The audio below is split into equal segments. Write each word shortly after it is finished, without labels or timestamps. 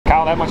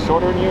Kyle that much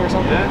shorter than you or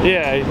something?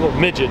 Yeah, he's little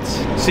midgets.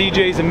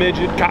 CJ's a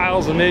midget,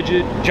 Kyle's a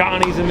midget,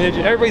 Johnny's a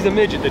midget. Everybody's a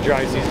midget that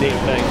drives these damn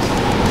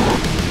things.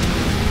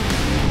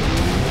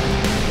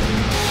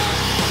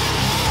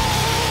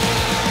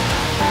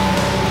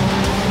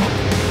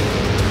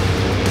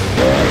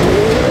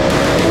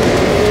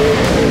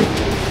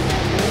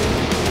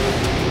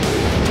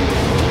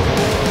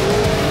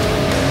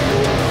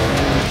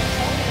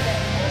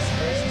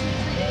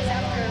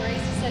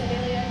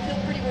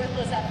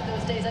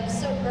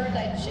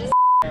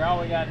 All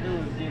we gotta do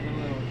is give it a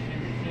little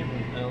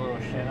shimmy, a little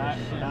shimmy,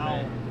 and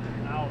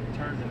I'll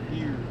turn the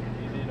gear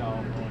and get it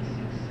all going.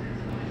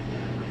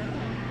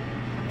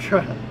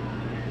 Try.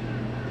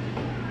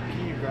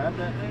 Can you grab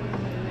that thing?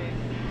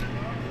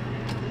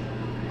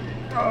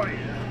 Oh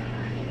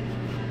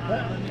yeah.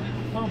 Let me get the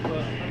pump up.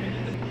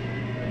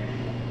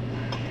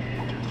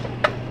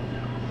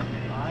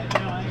 Alright,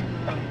 now I ain't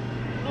gonna.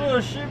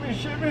 Oh, shimmy,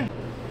 shimmy.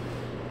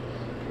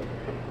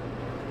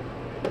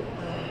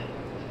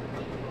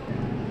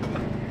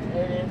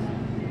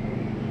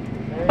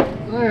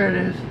 There it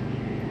is.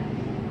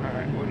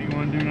 Alright, what do you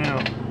want to do now?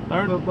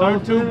 Throw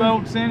 2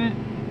 bolts in it,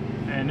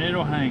 and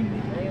it'll hang.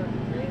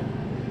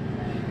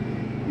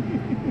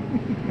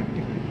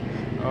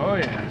 Oh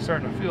yeah,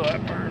 starting to feel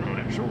that burn on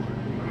that shoulder.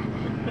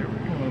 There we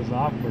go. It was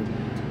awkward.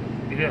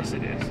 Yes,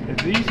 it is.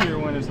 It's easier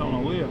when it's on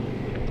a wheel.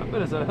 I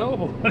bet it's a hell of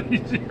a lot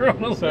easier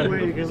on a wheel. So,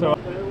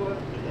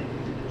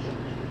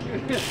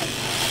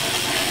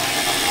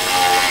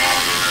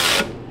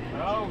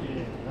 oh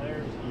yeah,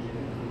 there's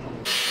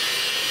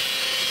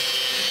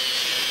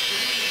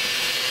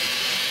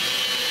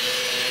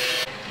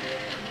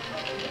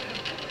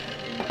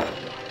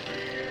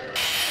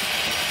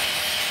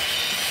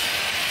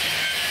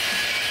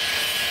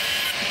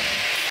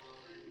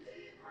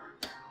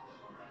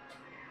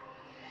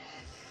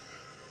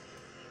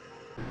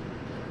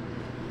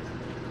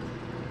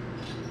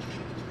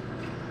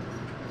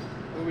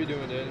What are we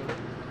doing, Daniel?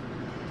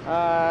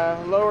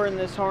 Lowering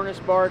this harness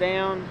bar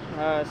down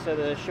so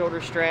the shoulder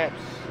straps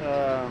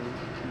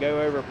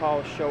go over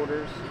Paul's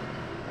shoulders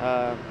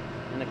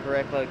in the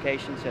correct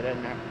location so it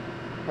doesn't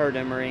hurt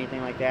him or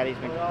anything like that. He's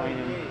been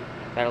complaining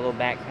about a little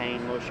back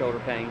pain, a little shoulder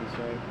pain,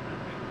 so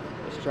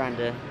just trying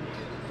to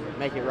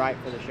make it right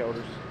for the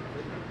shoulders.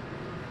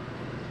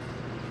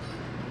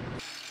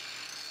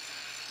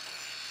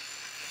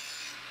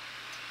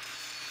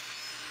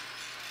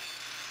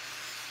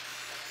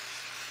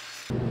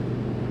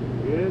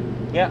 good.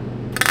 Yeah.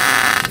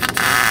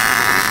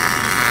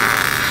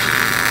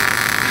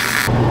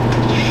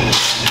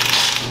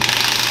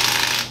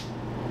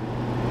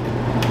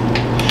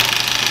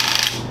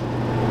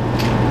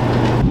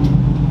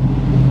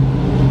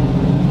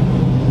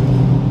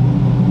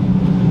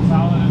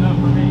 Solid enough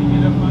for me to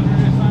get up under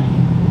this thing?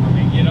 I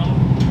mean, get on,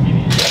 get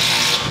in.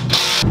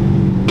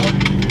 What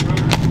did you get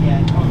rubber?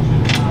 Yeah. Oh,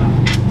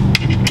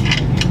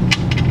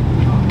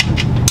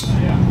 shit.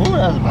 Yeah. Ooh,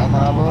 that's about my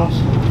eyeballs.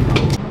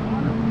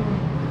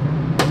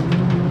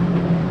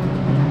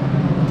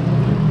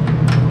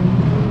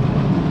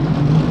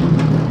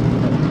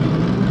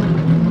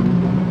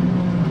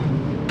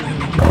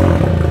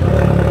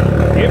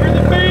 Give her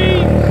the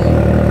beans!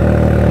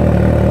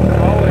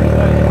 Always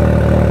like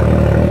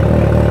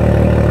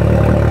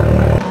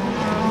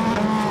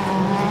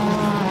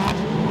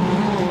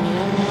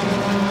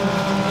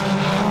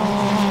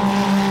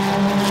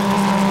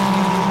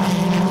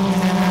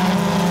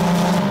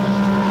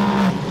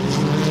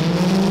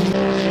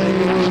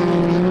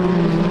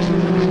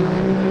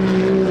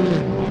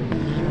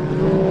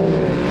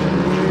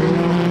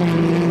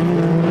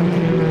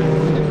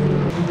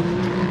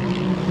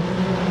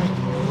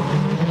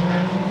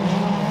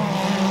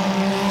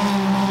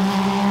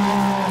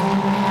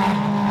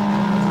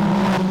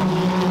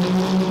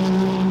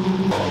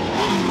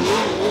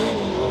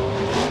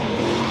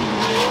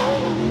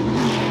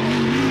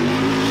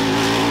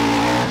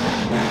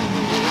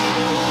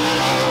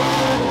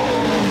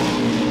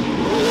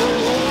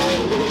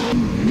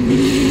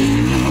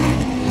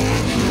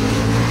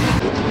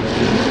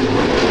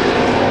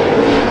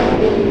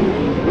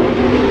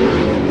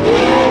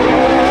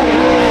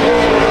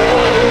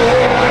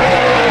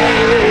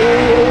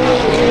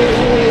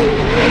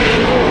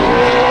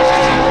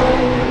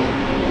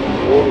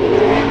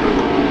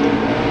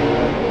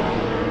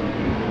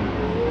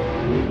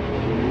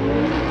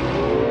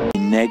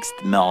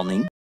Next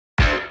morning.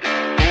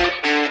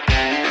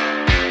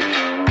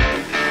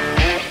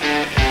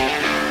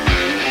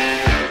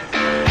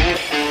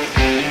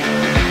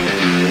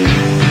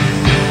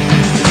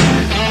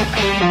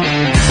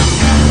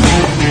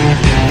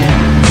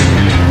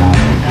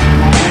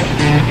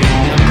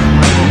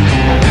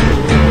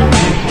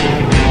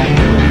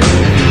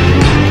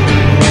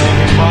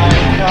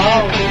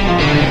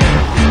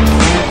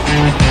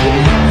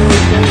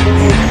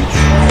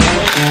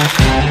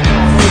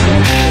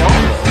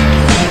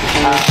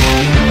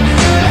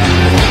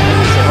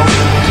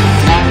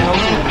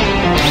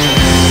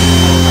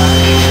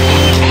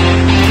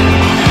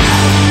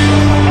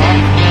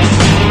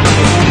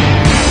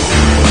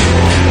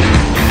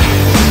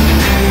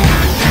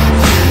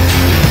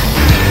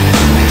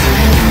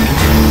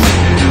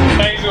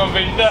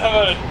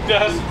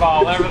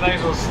 ball,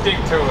 everything will stick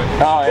to it.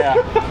 Oh yeah.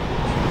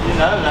 You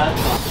know that.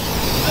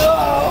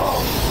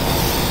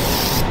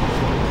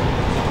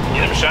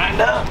 Get them shined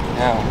up.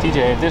 Yeah,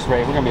 TJ, at this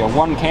rate, we're gonna be a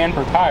 1 can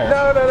per tire. No.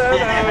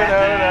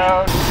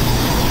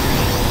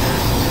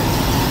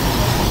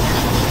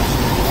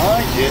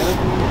 I get it.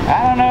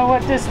 I don't know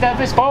what this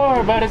stuff is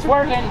for, but it's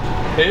working.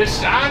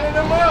 It's shining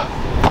them up.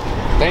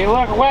 They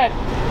look wet.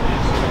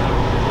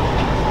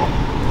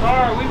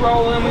 Alright, we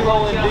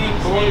rolling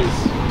deep,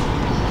 boys.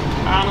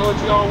 I don't know what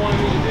y'all wanted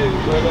me to do,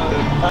 but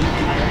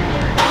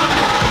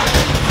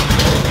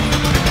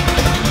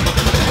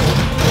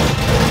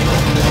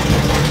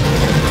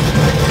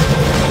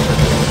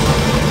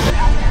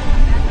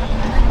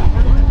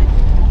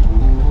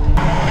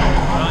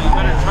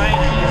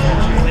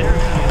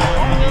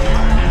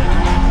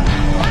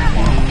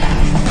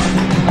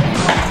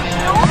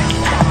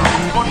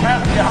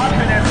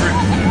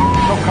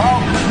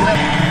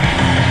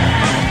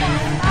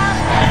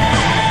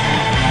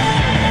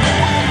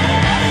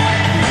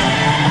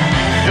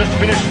Just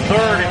finished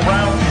third in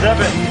round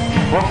 7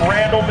 from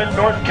Randleman,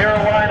 North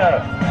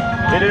Carolina.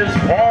 It is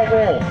Paul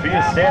Wolff. He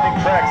is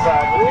standing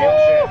trackside with the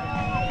champ.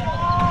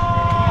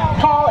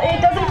 Paul,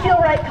 it doesn't feel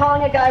right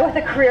calling a guy with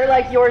a career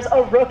like yours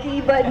a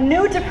rookie, but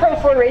new to Pro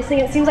 4 racing,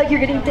 it seems like you're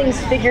getting things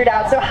figured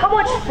out. So how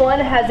much fun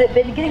has it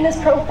been getting this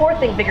Pro 4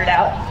 thing figured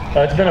out?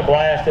 It's been a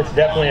blast. It's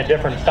definitely a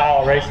different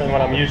style of racing than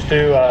what I'm used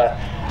to.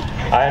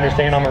 I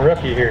understand I'm a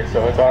rookie here,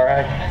 so it's all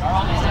right.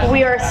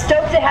 We are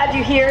stoked to have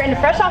you here, and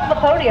fresh off the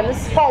podium,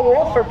 this is Paul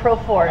Wolff for Pro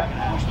 4.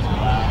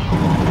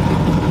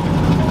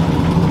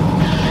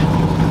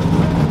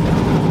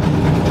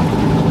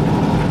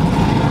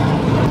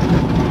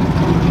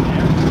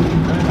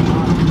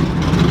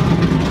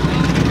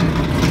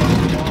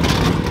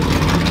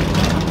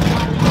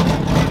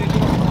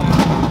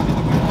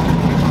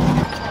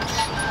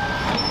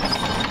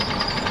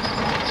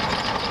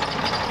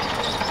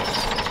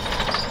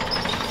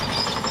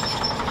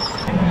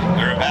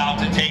 They're about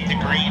to take the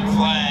green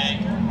flag.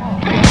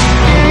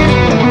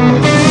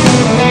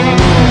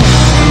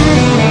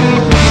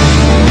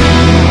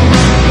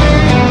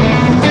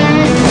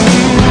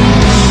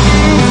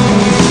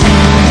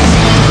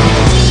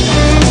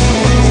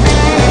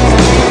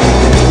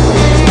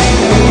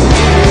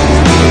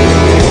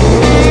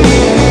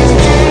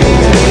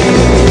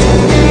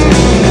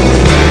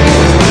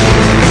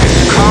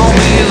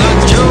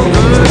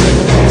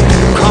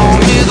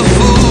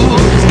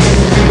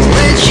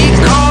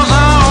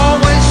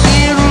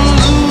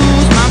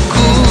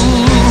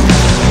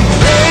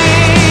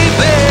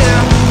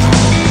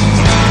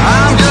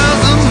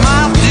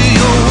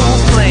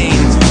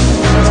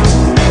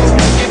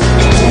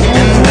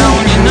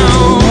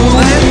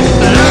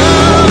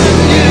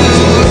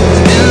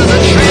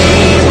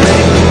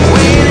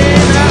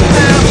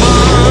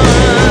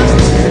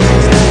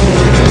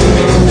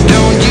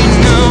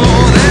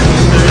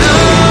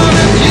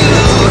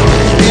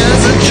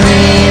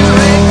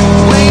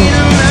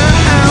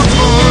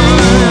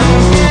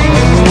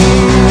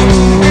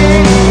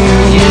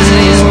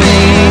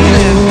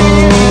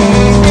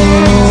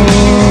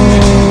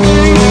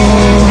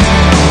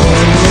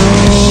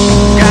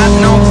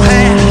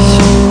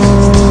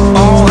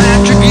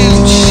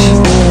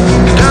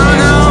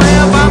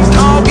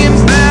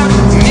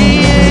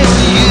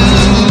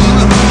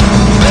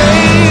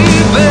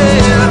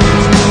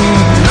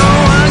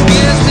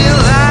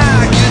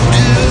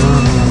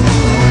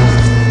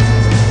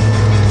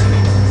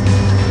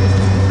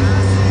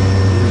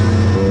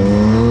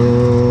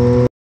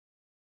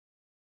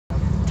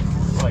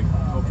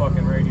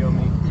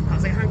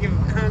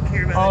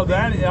 Oh,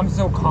 I'm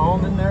so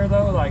calm in there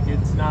though, like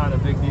it's not a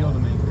big deal to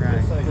me.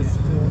 Right.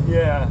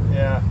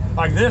 Yeah.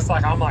 Like this,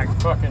 like I'm like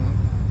fucking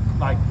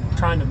like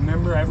trying to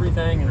remember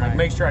everything and like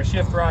make sure I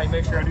shift right,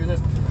 make sure I do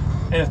this.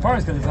 And it's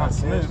probably because it's not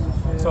smooth,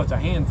 so it's a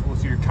handful.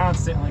 So you're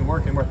constantly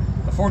working. Where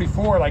the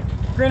 44, like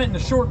granted in the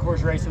short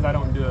course races I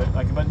don't do it,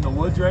 like but in the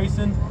woods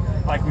racing,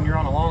 like when you're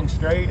on a long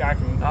straight,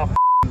 I'll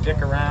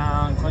dick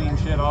around, clean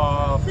shit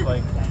off,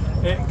 like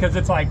because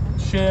it's like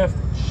shift,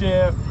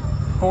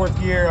 fourth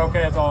gear,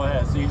 okay, that's all it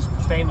has. So you're just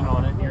standing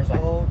on it and you're just like,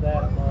 hold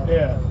that.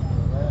 Yeah.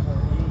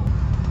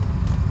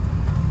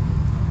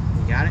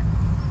 You got it?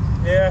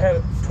 Yeah, I had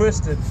it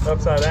twisted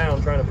upside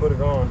down trying to put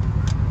it on.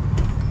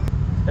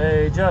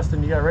 Hey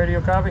Justin, you got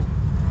radio copy?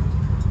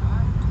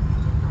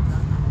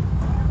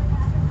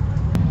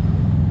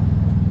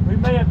 We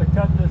may have to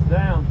cut this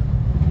down.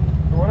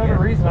 For whatever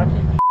reason, I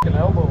keep f***ing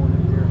elbowing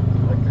it here.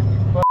 Like I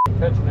keep f***ing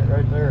catching it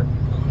right there.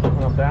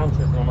 When I'm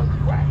downshifting, I'm like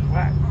whack,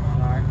 whack.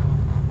 Alright.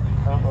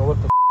 I don't know what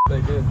the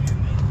they did.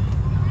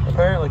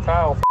 Apparently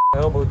Kyle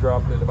elbow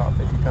dropped it about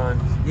 50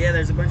 times. Yeah,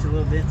 there's a bunch of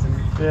little bits in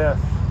it. Yeah.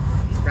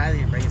 He's probably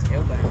didn't break his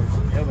elbow.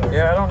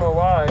 Yeah, I don't know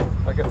why.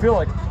 Like I feel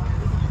like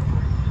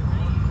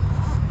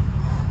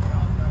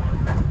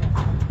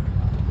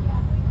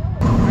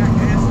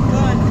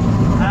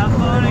Have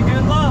fun and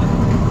good luck.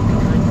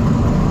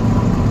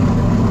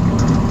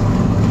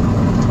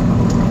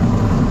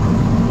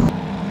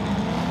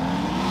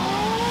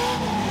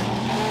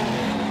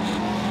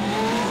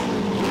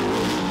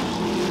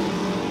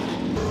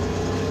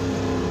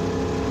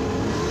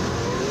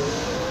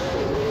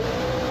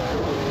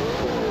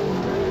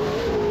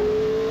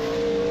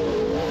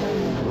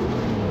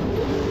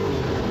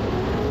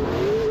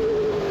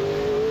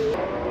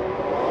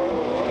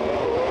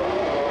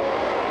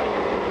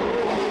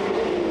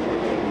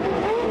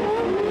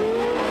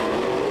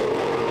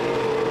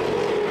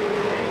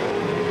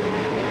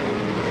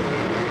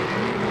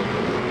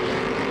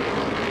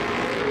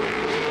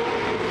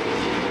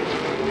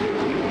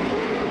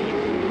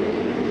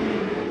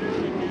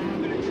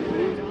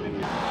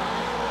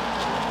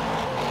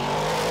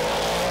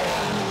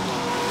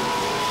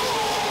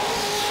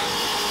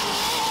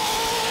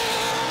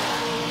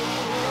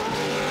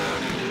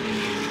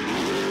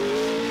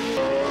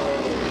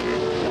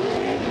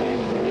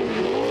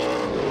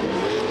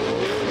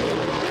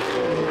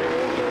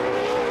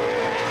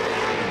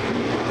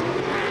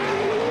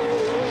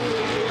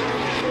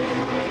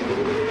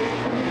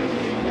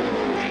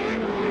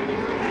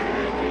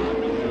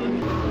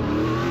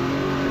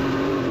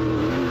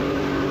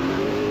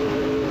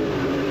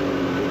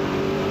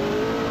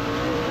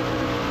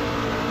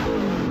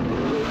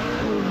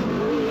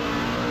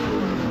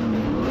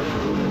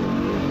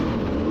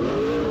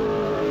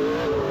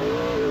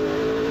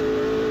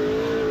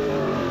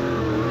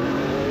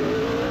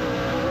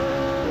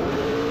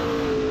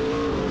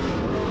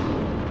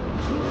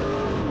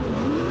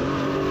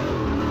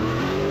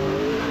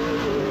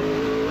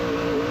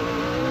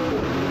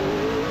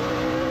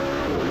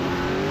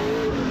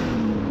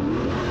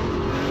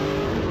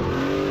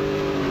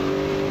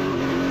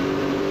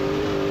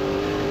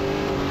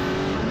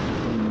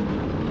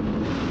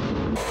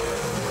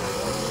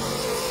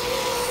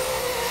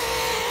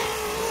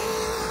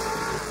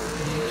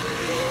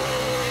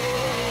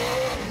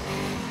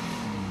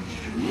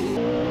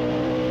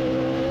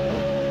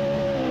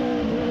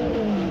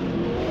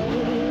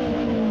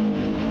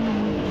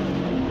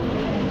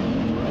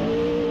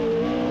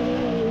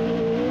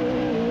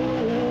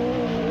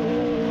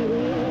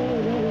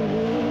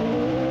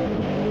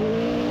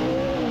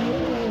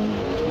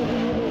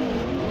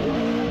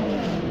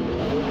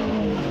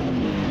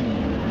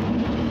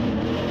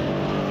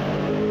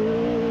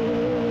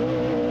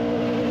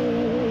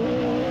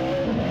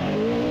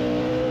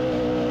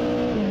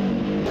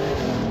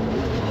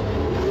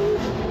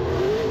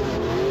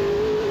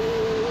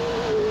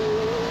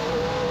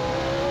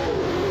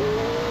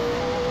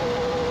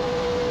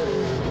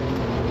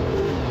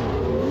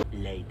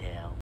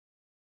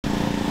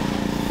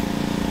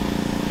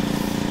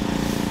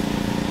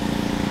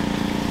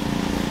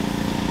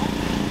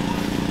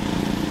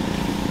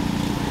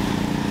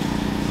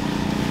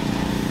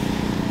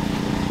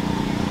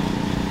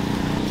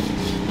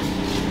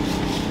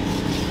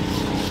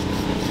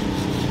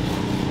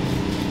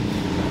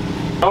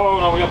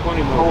 Oh no, we got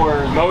plenty more.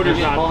 Or Motor's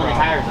just not blowing the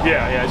tires off?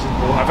 Yeah, yeah. It's just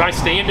if I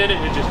stand in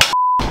it, it just.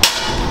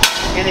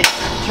 And it's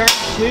turn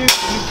 2, you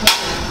come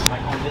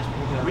like on this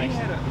particular race.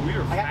 We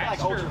were I got like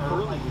faster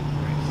early.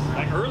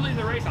 Like early in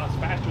the race, I was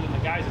faster than the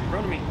guys in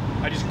front of me.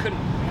 I just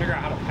couldn't figure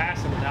out how to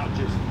pass them without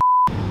just.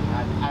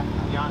 I'll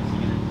be honest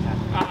with you.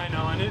 I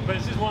know, but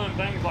it's just one of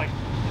them things like.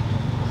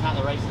 It's not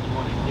the racing you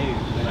want to do.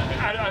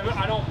 But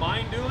I don't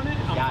mind doing it.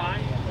 I'm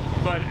fine.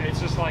 But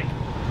it's just like.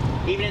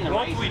 Even in the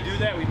once racers, we do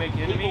that, we make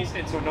enemies,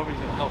 and so nobody's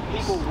gonna help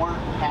us. People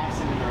weren't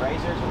passing in the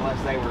racers unless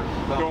they were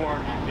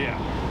going. Yeah.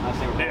 Unless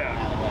they were out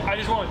of the way. I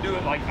just want to do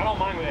it like I don't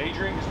mind with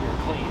Adrian because we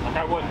were clean. Like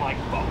I wasn't like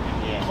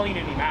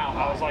cleaning him out.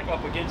 I was like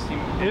up against him.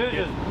 You're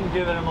just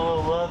giving him a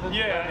little love.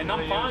 Yeah, and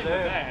I'm fine with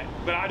that.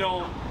 But I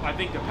don't. I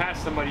think to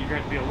pass somebody, you're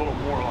going to be a little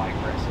more like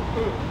aggressive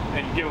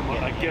and give them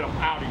like get them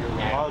out of your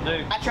way. Oh,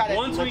 dude. I try to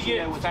once we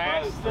get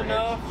fast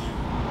enough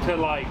to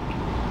like.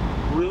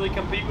 Really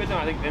compete with them,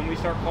 I think then we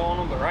start calling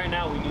them, but right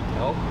now we need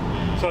help.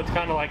 So it's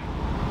kind of like,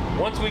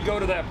 once we go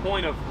to that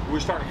point of we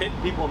start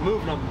hitting people and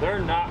moving them, they're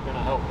not going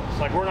to help us.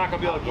 Like we're not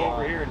going to be able to go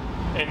over here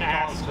and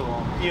ask, to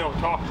them. You know,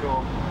 talk to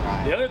them.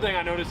 Right. The other thing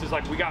I noticed is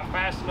like we got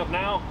fast enough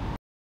now,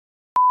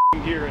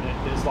 gear in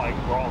it is like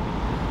wrong.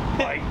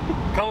 Like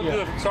coming to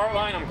the start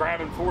line, I'm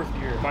grabbing 4th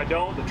gear. If I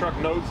don't, the truck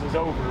noses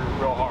over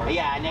real hard.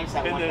 Yeah, I noticed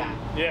that one time.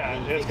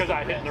 Yeah, it's because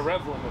I hit in the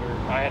rev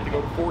limiter. I had to go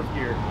to 4th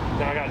gear.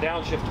 Then I got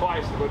downshift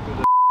twice to go through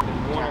the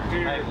one up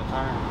here.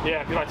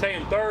 Yeah, because I take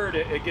in 3rd,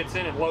 it gets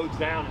in and loads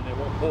down and it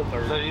won't pull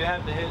 3rd. So you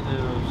have to hit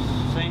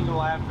the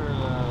single after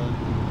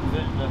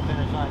the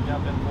finish line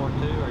jump in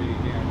 4-2, or are you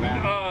gearing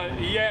back?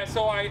 Yeah,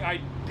 so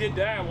I did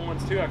that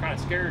once too. I kind of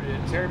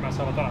scared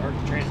myself. I thought I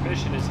heard the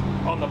transmission. Is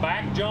on the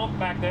back jump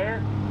back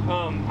there.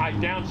 I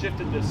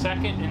downshifted the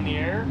 2nd in the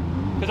air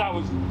because I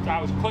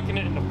was clicking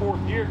it in the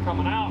 4th gear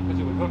coming out because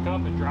it would hook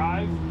up and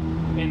drive.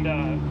 And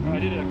I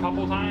did it a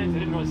couple times. It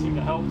didn't really seem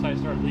to help, so I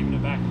started leaving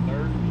it back in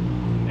 3rd.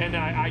 And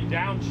I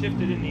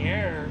downshifted in the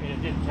air and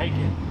it didn't take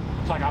it.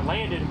 So like I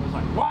landed and it was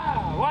like,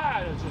 wow,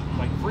 wow. It was just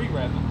like free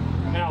revving.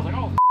 And I was like,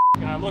 oh,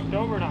 and I looked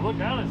over and I looked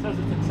down and it says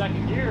it's in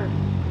 2nd gear.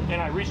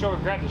 And I reached over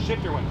and grabbed the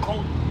shifter, went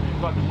boom, and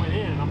it fucking went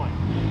in. And I'm like,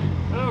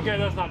 okay,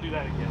 let's not do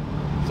that again.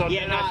 So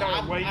then I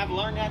started waiting. I've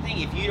learned that thing.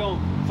 If you don't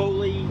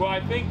fully. Well, I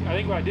think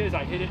what I did is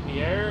I hit it in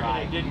the air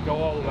and it didn't go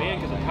all the way in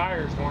because the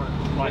tires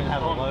weren't like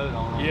have a load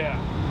on them.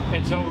 Yeah.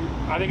 And so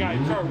I think I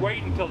started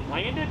waiting until it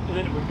landed and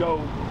then it would go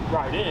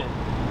right in.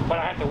 But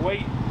I had to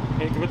wait.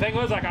 And the thing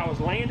was, like, I was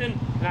landing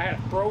and I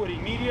had to throw it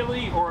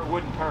immediately or it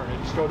wouldn't turn.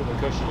 It just go to the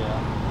cushion.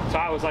 Yeah. So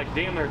I was like,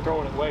 damn, they're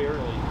throwing it way early.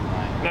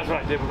 Right. And that's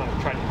what I did when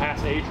I tried to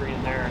pass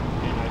Adrian there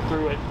and I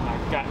threw it and I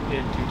got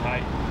in too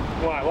tight.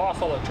 When I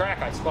lost all the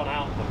track, I spun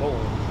out in the bowl.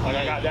 Like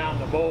I got down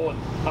in the bowl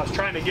and I was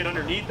trying to get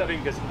underneath of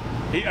him because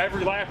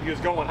every lap he was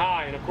going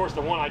high, and of course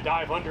the one I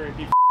dive under him,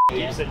 he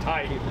keeps it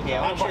tight.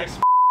 Yeah, I'm like,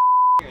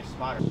 you're a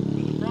spotter.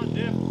 The front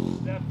diff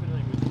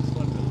definitely was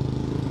slipping.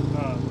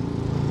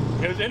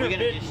 It was intermittent.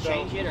 Are we gonna just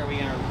change it, or are we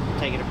gonna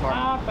take it apart?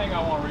 I think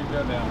I want to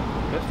rebuild that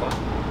one. That's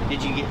fine.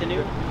 Did you get the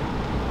new one?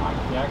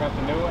 Yeah, I got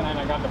the new one, and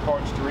I got the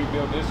parts to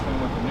rebuild this one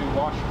with the new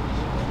washers.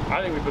 I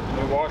think we put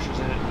the new washers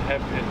in it and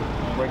have it.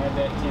 We had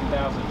that 10,000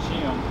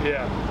 shim.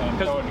 Yeah. And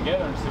throw it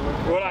together and see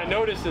what I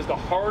noticed is the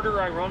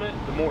harder I run it,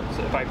 the more.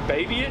 If I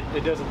baby it,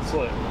 it doesn't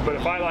slip. But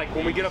if I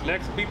when we get up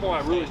next to people,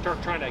 and I really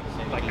start trying to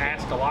like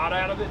ask a lot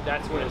out of it.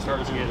 That's when it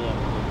starts getting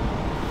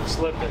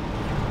slipping.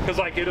 Because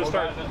like it'll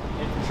start. The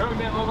truck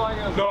didn't look like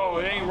it was. No,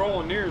 it ain't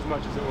rolling near as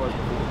much as it was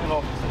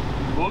before.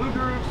 Blue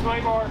grooves,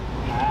 sway bar.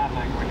 I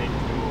think we need to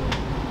do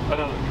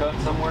another cut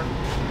somewhere.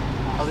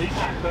 Are these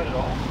not cut at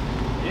all?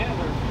 Yeah,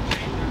 they're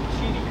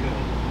cheaty cut.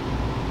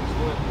 That's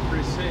what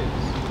Chris says.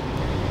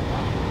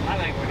 I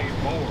think we need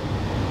more.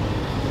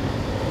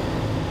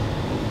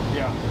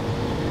 Yeah.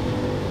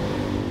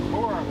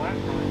 Or our lap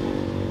time.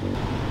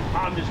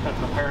 I'm just going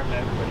to compare them to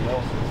everybody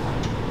else's.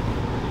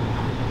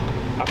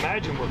 I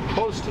imagine we're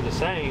close to the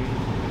same,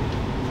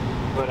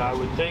 but I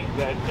would think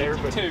that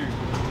everybody.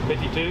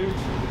 52.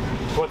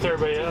 What's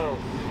everybody else?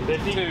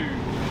 50.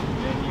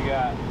 Then you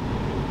got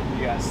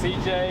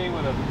CJ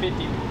with a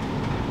 50,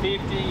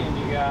 and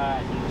you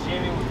got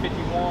Jimmy with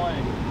 51,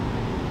 and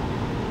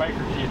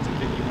Baker Kid's at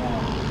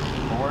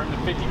 51. We're in the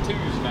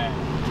 52s now.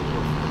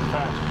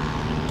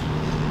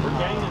 We're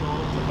gaining on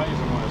it. It's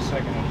amazing what a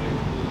second I do.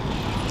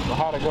 So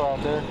how'd it go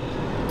out there?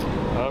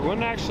 It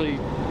wasn't actually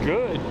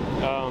good.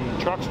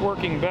 Truck's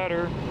working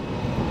better.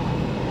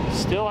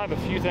 Still have a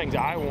few things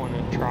I want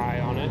to try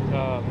on it,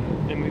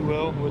 and we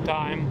will with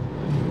time.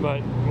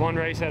 But one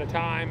race at a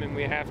time, and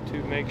we have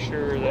to make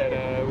sure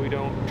that we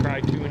don't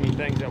try too many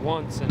things at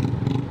once and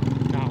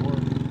not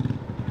work.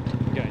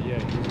 Got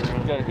Yetis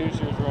around. Got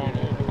Hoosiers around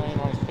here playing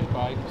on his pit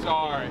bike.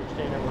 Sorry.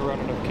 Standing there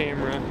running up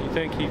camera. You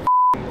think he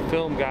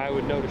film guy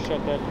would know to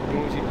shut that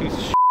noisy piece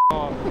of shit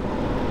off?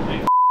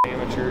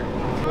 Amateur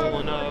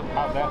pulling up.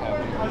 How'd that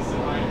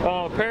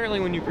happen? Apparently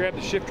when you grab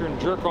the shifter and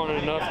jerk on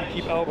it enough,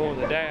 you keep elbowing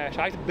the dash.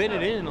 I bent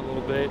it in a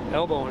little bit,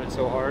 elbowing it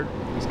so hard.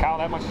 Is Kyle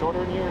that much shorter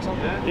than you or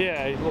something?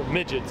 Yeah, he's little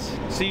midgets.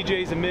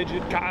 CJ's a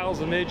midget, Kyle's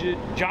a midget,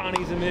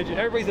 Johnny's a midget.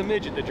 Everybody's a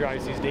midget that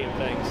drives these damn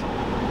things.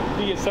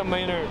 You get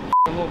somebody in there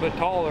a little bit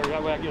taller,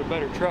 that way I get a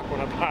better truck when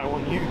I buy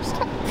one used.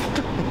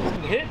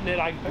 Hitting it,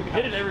 I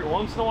hit it every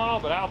once in a while,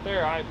 but out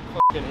there I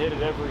fucking hit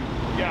it every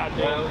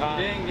goddamn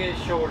time. You didn't get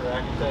shorter,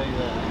 I can tell you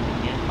that.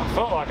 I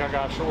felt like I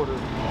got shorter.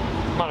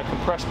 Might have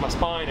compressed my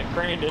spine at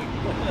Crandon.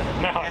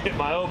 Now I hit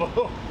my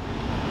elbow.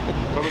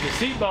 But with the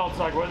seat belts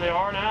like where they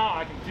are now,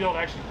 I can feel it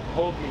actually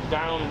hold me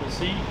down in the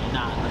seat.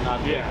 Not picking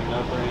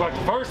up or anything. Like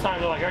the first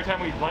time, like every time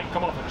we like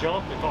come off a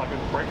jump, it felt like it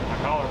was breaking my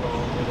collarbone.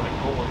 It was like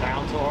pulling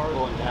down so hard.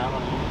 Going down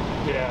on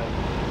you. Yeah.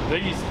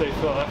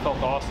 That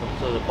felt awesome.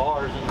 So the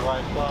bar's in the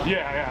right spot?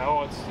 Yeah.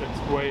 Oh, it's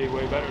way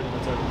better than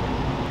it's ever been.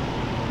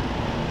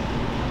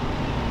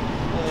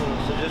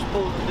 So just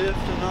pull the diff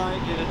tonight,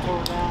 get it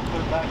tore down,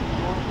 put it back in the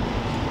morning.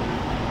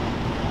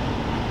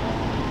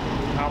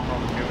 I'll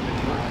probably go with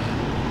it.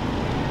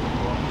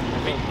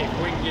 If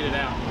we can get it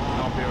out,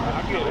 I'll be alright.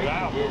 I'll get it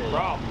out, no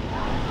problem.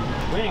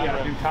 We ain't got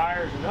to do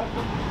tires or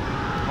nothing.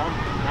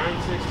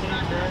 916,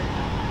 right?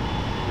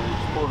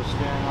 Just pull the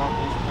steering off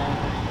these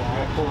panels.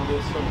 I pull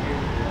this from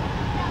here.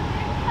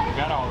 We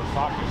got all the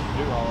sockets to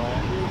do all that.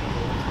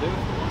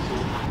 Let's do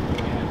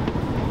it.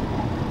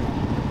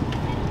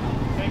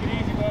 Take it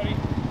easy, buddy.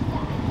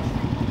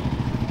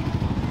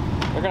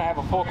 They're gonna have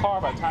a full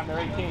car by the time they're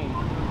 18.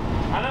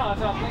 I know, that's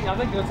what I'm thinking. I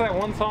think that's that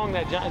one song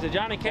that is it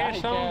Johnny Cash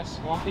song?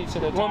 One piece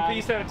at a time. One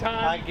piece at a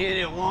time. I get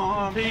it,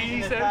 one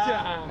Piece at a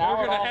time. Now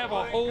We're it gonna all- have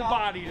a whole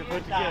body to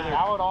put together.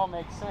 Now it all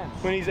makes sense.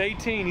 When he's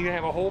 18, he's gonna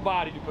have a whole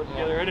body to put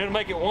together, and it'll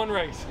make it one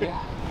race.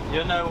 Yeah.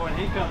 You'll know when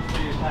he comes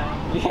to your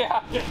town. Yeah.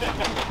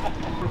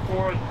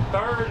 For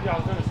third, I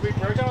was in a sweep.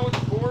 Every time I went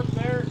to fourth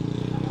there,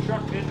 the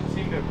truck didn't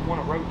seem to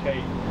want to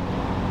rotate.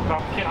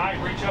 Can I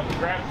reach up and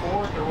grab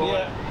fourth, or will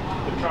the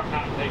truck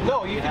not take?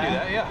 No, you can do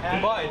that, yeah.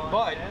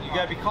 But you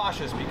gotta be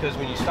cautious because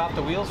when you stop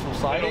the wheels from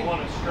sliding,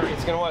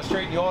 it's gonna want to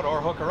straighten you out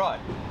or hook a rut.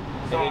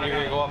 And then you're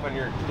gonna go up on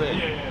your lid.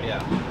 Yeah.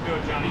 Do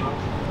it, Johnny.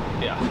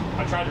 Yeah.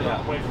 I tried to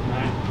run away from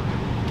that.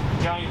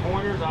 Johnny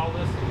pointers, all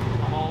this,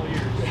 I'm all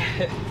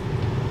ears.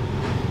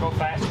 Go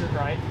faster,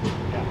 right?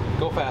 Yeah.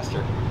 Go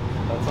faster.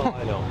 That's all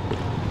I know.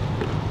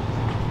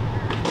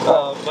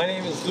 My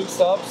name is Luke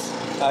Stubbs.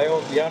 I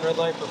own Beyond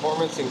Redline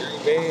Performance in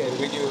Green Bay, and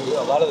we do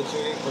a lot of the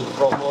tuning for the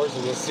Pro 4s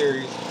in this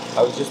series.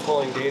 I was just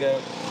pulling data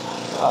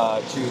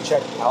to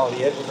check how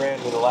the engine ran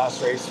in the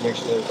last race to make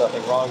sure there's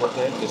nothing wrong with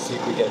it, to see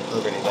if we can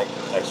improve anything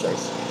next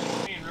race.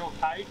 Being real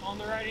tight on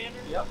the right-hander.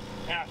 Yep.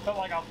 And I felt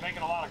like I was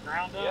making a lot of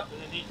ground up,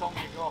 and then he told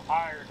me to go up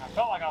higher, and I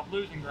felt like I was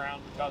losing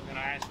ground, which I was going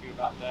to ask you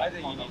about that. I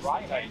think on you the need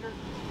right-hander.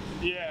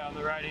 Yeah, on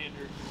the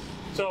right-hander.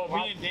 So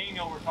me and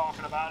Daniel were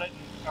talking about it,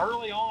 and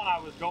early on I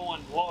was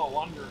going low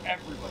under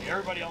everybody.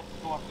 Everybody else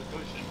was going up the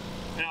cushion,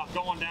 and I was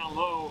going down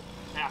low,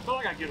 and I felt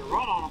like I could get a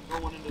run on him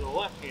going into the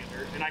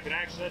left-hander, and I could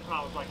actually, that's when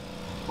I was like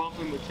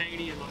bumping with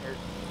Kenny and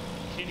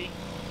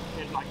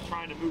like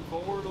trying to move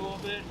forward a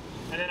little bit,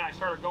 and then I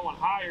started going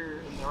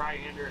higher in the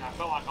right-hander, and I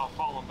felt like I was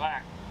falling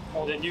back.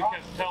 And then you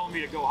kept telling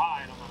me to go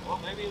high, and I'm like, well,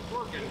 maybe it's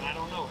working, and I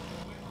don't know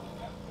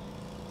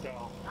it.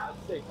 So I'd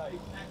stay tight.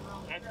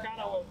 that's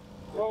kind of what.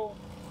 Well,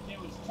 it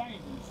was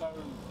changing, so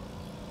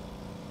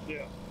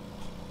Yeah.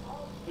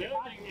 if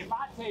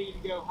I tell you to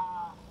go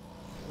high,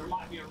 there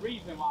might be a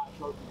reason why I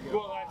told you to go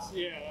Well,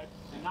 high.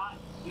 And not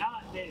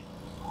that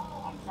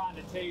I'm trying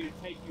to tell you to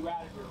take you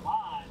out of your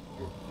line,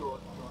 your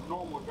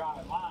normal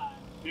driving line.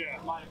 Yeah.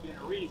 There might have been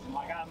a reason,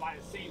 like I might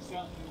have seen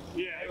something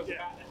that was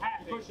about to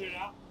happen. Pushing it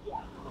out.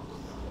 Yeah.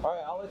 All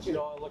right, I'll let you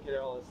know. I'll look at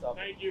all this stuff.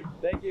 Thank you.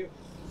 Thank you.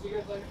 See you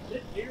guys later.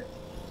 Sit here.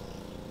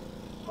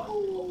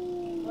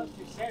 Oh, let's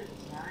just set it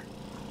tonight.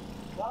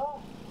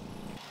 Oh.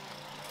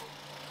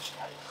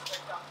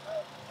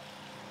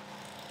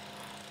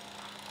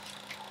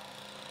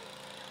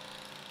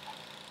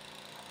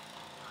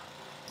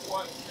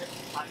 What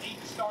I need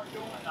to start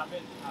doing,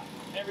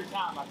 every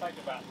time I think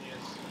about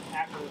this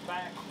after the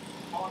fact,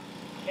 on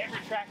every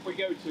track we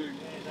go to,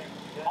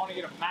 I want to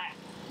get a map.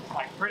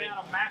 Like print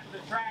out a map of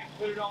the track,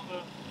 put it up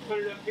here.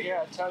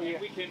 Yeah, tell you.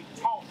 And we can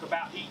talk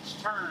about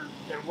each turn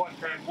And what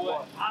turn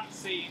what I'm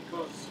seeing,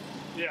 because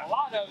a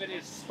lot of it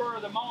is spur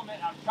of the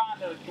moment. I'm trying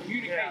to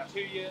communicate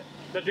to you.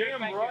 The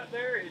damn rut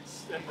there,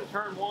 it's in the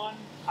turn one.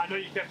 I know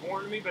you kept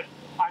warning me, but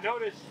I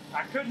noticed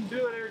I couldn't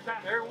do it every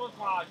time. Every once in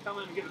a while I'd come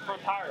in and get the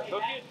front tire,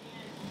 hook it,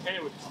 and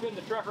it would spin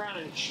the truck around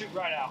and it'd shoot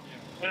right out.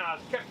 And I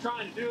kept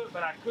trying to do it,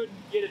 but I couldn't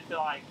get it to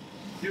like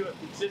do it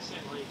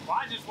consistently. Well,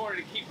 I just wanted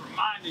to keep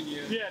reminding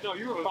you. Yeah, no,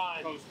 you were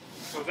fine.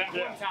 Because that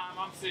one time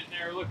I'm sitting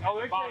there looking at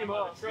it the bottom came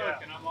of up, the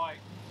truck and I'm like,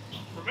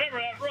 remember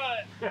that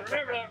rut,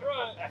 remember that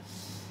rut.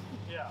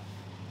 Yeah.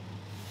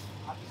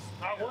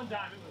 One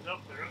time it was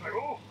up there. I was like,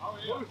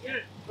 oh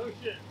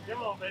shit,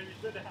 come on, baby,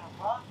 sit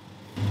down.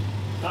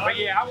 But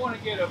yeah, I want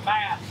to get a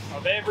map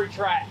of every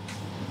track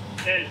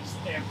and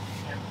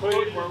put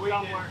it where we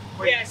can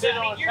Yeah, so sit I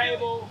mean, on a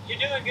table. you're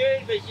doing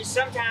good, but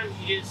sometimes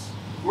you just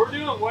We're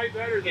doing way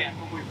better than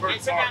when we first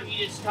And sometimes started.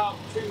 you just talk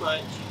too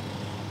much.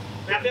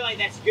 And I feel like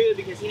that's good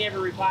because he never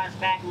replies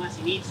back unless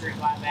he needs to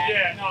reply back.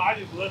 Yeah, no, I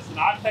just listen.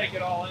 I take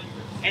it all in.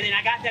 And then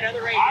I got that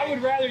other radio. I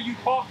would rather you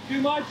talk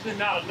too much than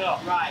not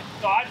enough. Right.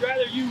 So I'd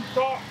rather you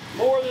talk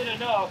more than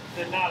enough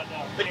than not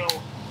enough. But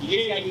you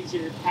just gotta get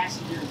your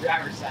passenger and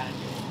driver's side.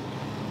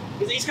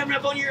 Because he's coming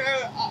up on your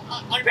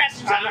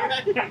passenger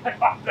side.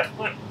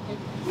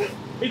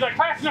 He's like,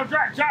 passenger,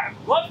 drive.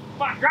 What?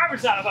 My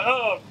driver's side. I'm like,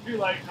 oh, too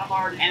late. I'm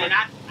already. And then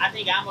I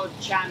think I'm gonna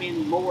chime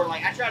in more.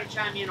 Like I try to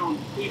chime in on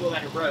people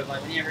that are broke.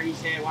 Like whenever he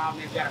said, "Wow,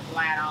 they've got a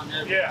flat on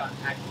them," Yeah.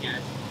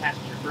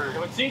 Passenger front.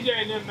 When CJ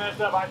and them messed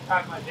up, I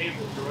tried my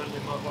damnedest to run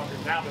them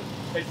motherfuckers down.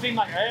 But it seemed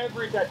like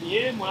at the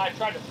end, when I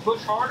tried to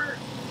push harder,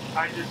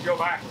 I just go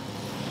backwards.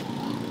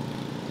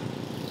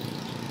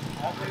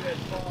 I think that's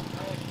strong.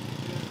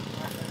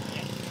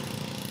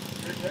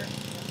 Good there.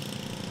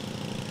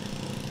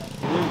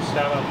 Loose,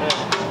 how about that?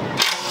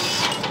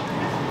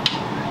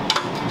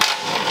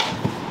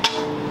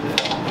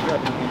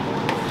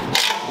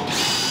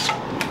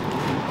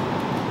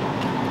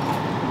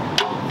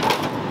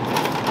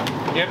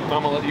 Yep, I'm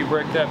gonna let you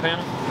break that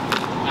panel.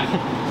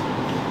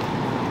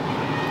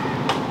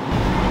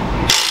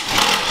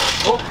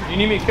 Oh, you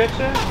need me to catch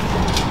that?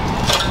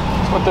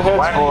 That's what the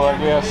head's for, I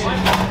guess.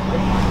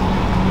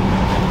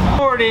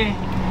 40.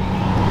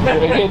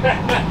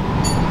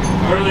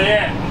 Where are they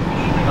at?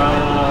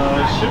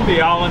 It should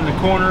be all in the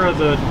corner of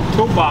the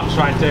toolbox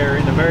right there,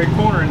 in the very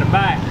corner in the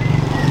back.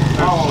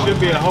 There should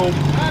be a whole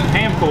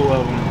handful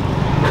of them.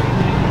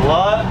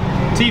 What?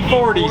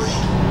 T40s.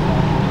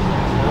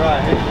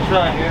 Right, it's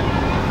right here.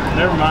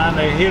 Never mind,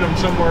 they hit them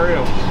somewhere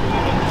else.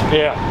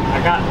 Yeah.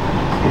 I got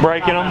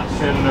Breaking them?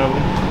 7 of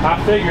them. I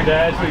figured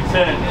that, that's what he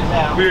said.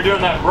 We were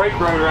doing that brake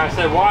rotor, I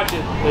said, watch it.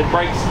 It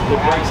breaks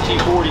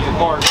T40s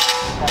apart.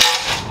 I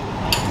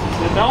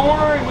said, don't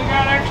worry, we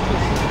got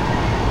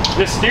extras.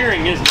 This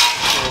steering isn't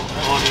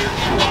on here.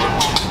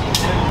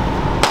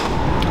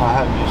 I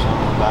have you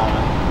something about it.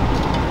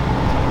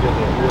 Get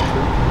that real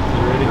quick.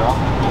 You ready?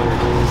 There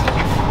it is.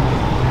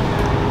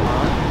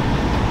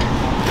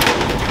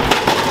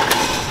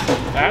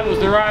 That was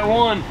the right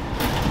one.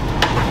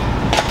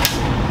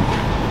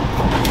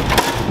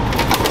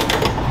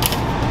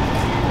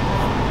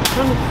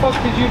 How the fuck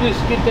did you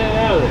just get that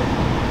out of there?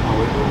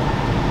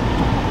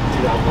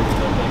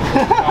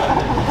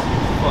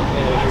 I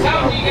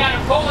told you, you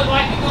gotta pull it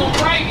like you're gonna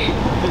break it.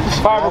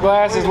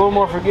 Fiberglass is a little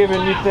more forgiving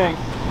than you think.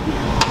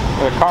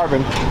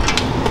 Carbon.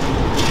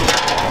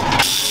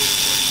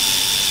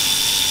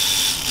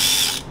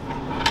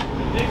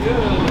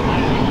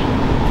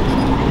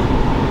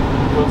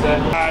 What's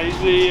that? I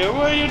see you.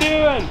 What are you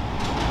doing?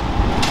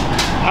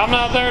 I'm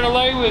not there to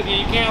lay with you.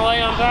 You can't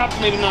lay on top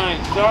of me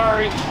tonight.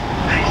 Sorry.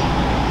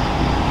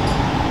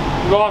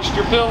 You lost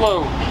your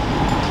pillow.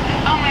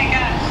 Oh my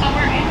god, so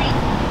we're in me.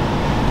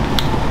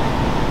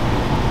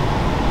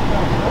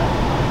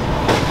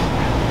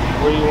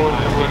 What do you want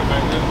to put it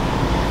back in?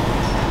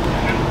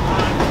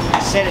 I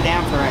set it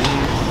down for right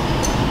now.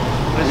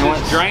 Let's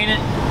just drain it,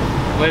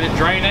 let it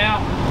drain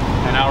out,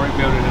 and I'll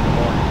rebuild it in the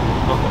morning.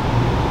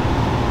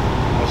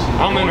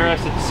 I'm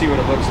interested to see what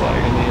it looks like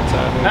on the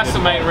inside. That's the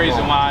main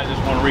reason why I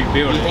just want to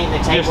rebuild Do you it. think the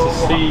table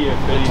Just to see if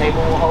the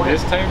table will hold it?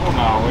 This table?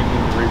 No, we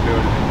need to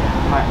rebuild it in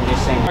there. Right, I'm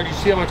just saying. Did you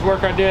see how much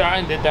work I did? I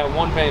did that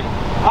one panel.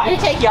 Why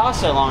did it take y'all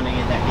so long to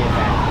get that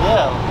back?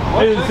 Yeah.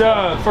 It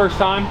was first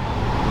time.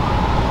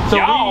 So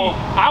Y'all,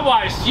 I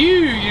watched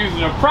you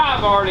using a pry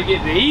bar to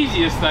get the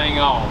easiest thing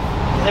off.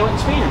 They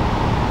wouldn't spin them.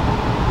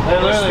 They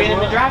were spinning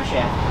the drive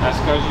shaft That's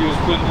because you was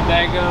putting the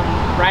daggum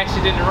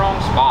ratchet in the wrong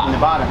spot. in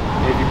the bottom.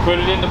 If you put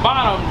it in the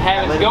bottom,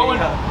 have it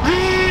going,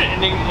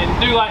 and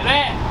do like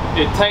that,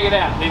 it take it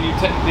out. Then you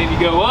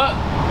go up,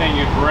 then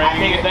you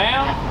bring it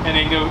down, and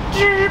then go.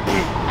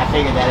 I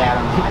figured that out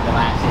on like the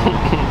last one.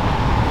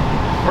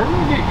 We're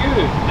gonna get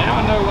good.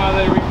 Now I know why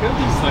they rebuild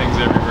these things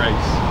every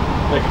race.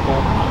 They can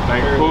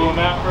pull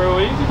them out real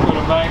easy, put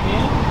them back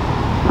in.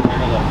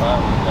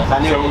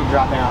 I knew it would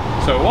drop out.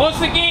 So once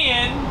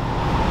again,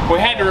 we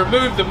had to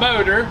remove the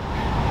motor.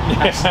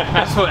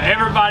 That's what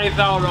everybody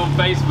thought on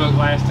Facebook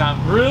last time.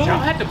 Really? Y'all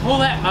had to pull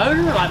that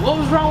motor? Like, what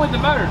was wrong with the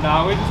motor?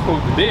 No, we just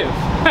pulled the diff.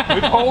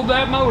 we pulled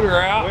that motor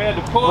out. We had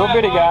to pull Little that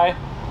bitty motor. guy.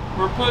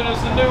 We're putting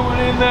us a new one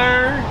in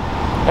there.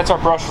 That's our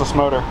brushless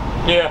motor.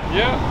 Yeah.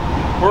 Yeah.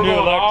 We're New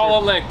going electric.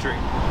 all electric.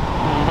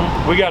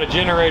 We got a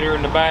generator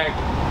in the back.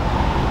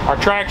 Our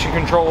traction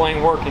control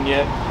ain't working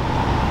yet.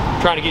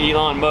 Trying to get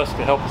Elon Musk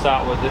to help us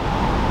out with it.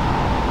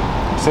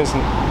 Send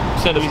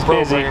us a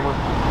programmer.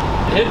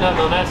 It hit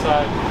nothing on that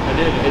side. I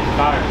did. It hit the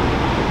tire.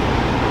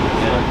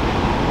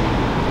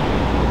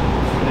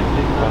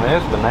 And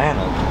it's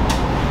bananas.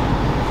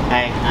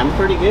 Hey, I'm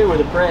pretty good with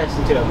the press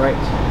until it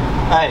breaks.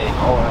 Hey,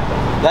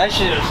 that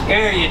shit'll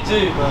scare you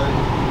too, buddy.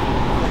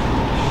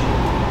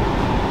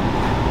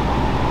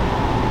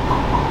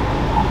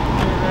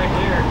 Right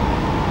there.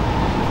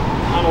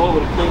 I don't know what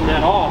would have cleaned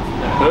that off.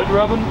 That hood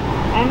rubbing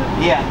on it?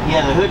 Yeah,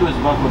 the hood was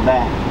buckled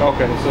back.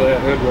 Okay, so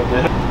that hood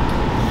rubbing.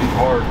 It'd be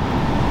hard.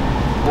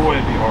 Boy,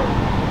 it'd be hard.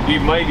 You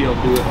may be able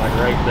to do it like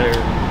right there.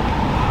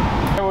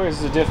 Where's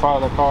the diff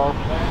out of the car?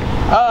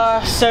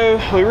 So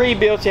we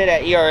rebuilt it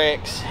at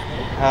ERX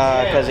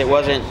because it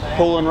wasn't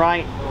pulling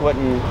right,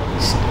 wasn't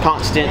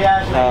constant.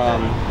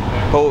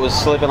 Pull was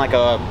slipping like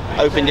a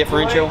open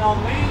differential.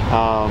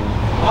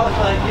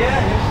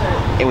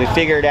 And we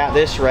figured out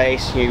this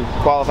race, you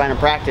qualifying in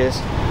practice,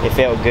 it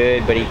felt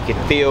good, but he could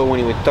feel when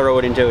he would throw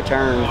it into a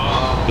turn,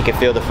 he could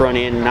feel the front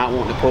end not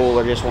wanting to pull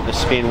or just wanting to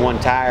spin one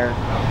tire.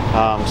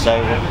 So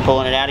we're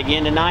pulling it out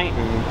again tonight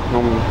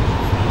and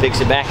we'll fix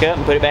it back up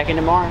and put it back in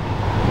tomorrow.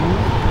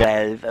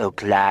 12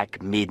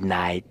 o'clock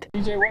midnight.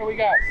 DJ, what do we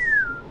got?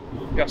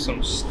 We got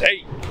some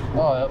steak.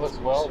 Oh, that looks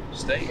well.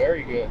 Steak.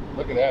 Very good.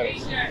 Look at that.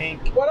 It's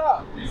pink. What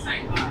up? This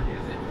ain't hot, is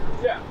it?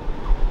 Yeah.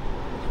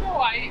 No,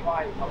 I ate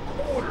like a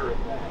quarter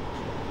of that.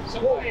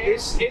 So well,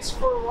 it's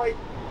for like,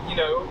 you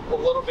know, a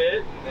little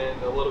bit and then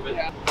a little bit.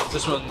 Yeah.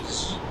 This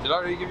one's. Did I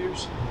already give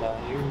yours?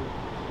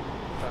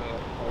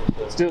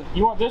 Still,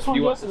 you want this one?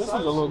 You want this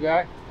one's a little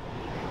guy.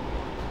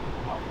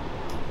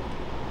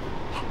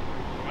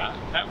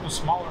 That one's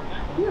smaller than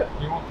that one.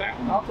 Yeah. You want that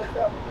one? I'll take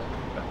that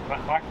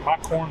one. My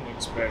corn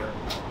looks better.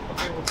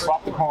 Okay, we'll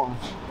Swap the corn.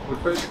 We'll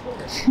trade the corn.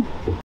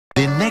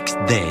 The next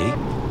day.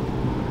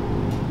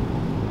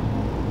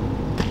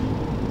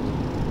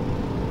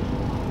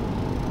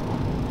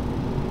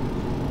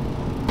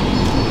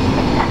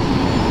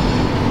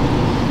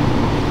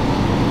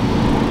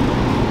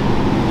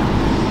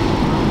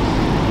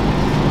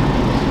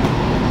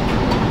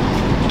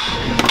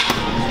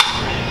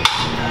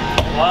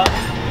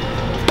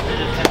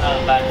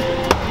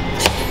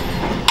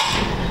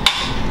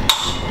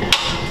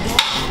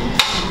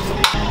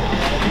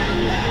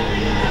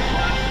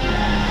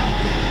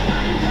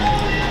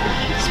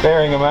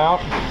 Sparing them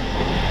out?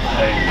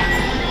 Hey,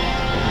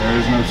 there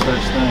is no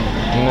such thing.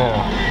 No.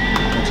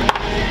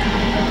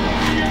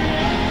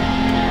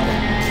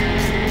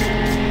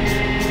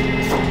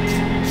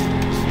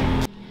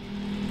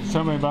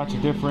 Tell me about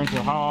your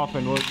differential. How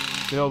often will you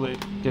build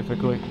it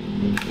typically?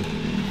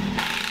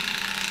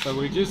 So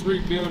we just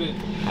rebuilt it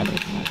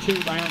 2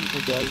 rounds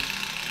ago,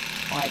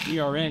 like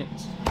ERX.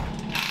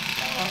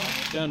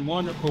 Done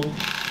wonderful.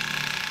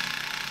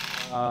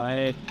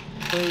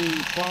 Through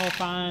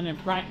qualifying and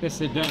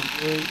practice, it done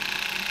good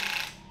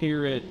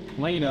here at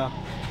Lena,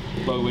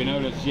 but we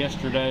noticed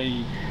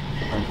yesterday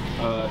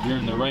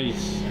during the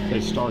race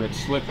they started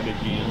slipping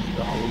again.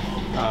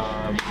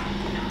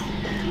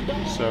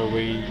 So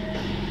we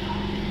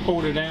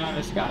pulled it out.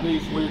 It's got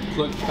these weird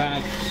clutch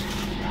packs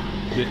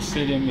that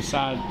sit in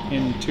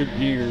in 2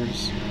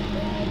 gears,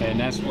 and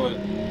that's what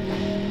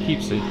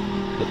keeps it.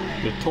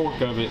 The torque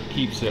of it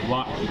keeps it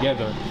locked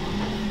together,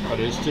 but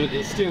it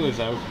still is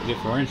a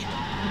differential.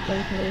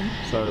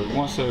 So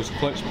once those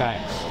clutch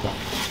packs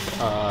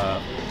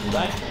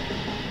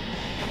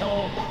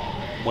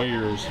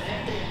wears,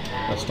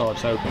 it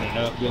starts opening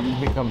up, then it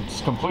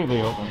becomes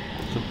completely open.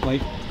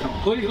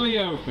 Completely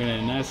open,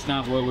 and that's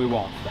not what we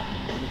want.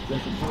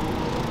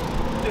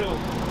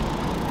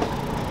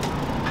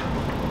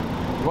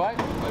 What?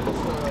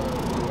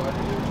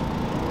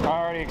 I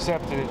already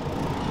accepted it.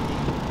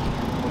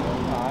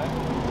 Alright.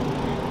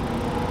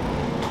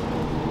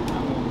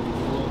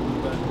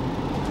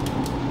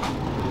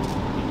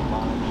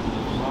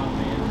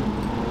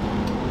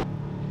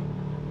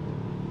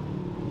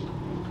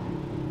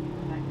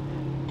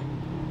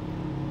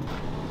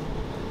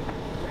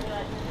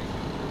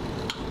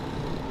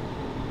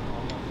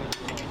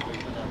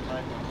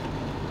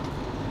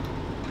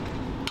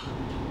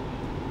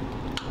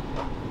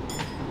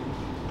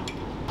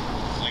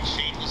 Like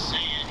Shane was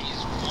saying,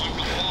 he's one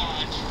to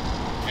watch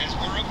as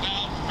we're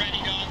about ready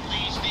to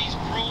unleash these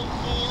Pro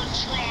 4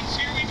 trucks.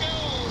 Here we go.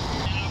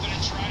 Now I'm going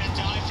to try to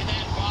dive to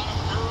that bottom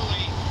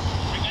early.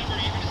 Remember,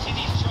 you're going to see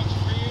these trucks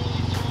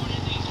really throwing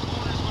in these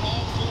corners with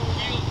all 4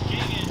 wheels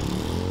gigging.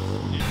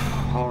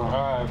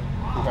 Alright,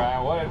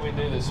 Brian, what did we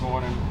do this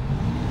morning?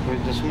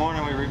 This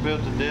morning we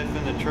rebuilt the diff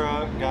in the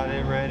truck, got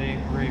it ready,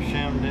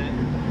 re-shimmed it,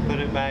 put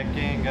it back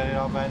in, got it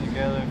all back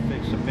together,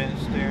 fixed the bent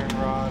steering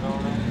rod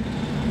on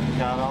it,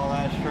 got all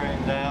that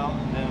straightened out,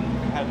 and then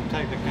had to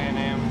take the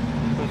Can-Am,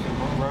 put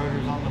some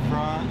rotors on the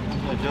front,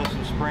 adjust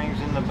some springs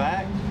in the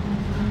back,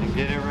 and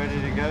get it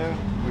ready to go.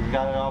 We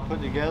got it all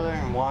put together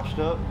and washed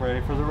up,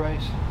 ready for the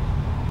race.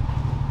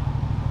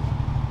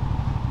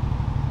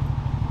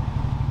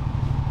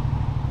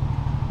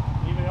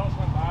 Anybody else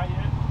went by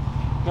yet?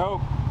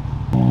 Nope.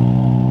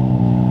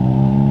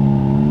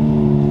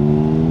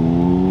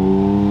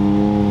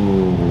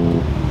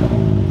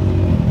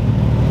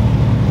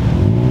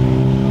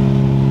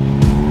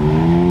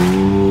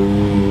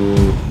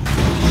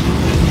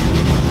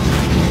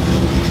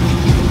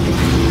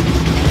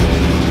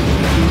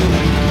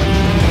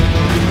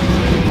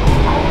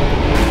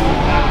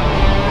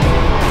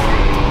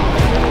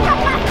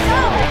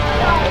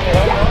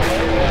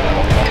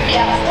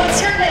 Yeah, what's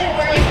your name?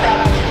 Where are you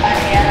from?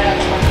 I'm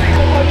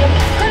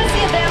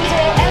Courtesy of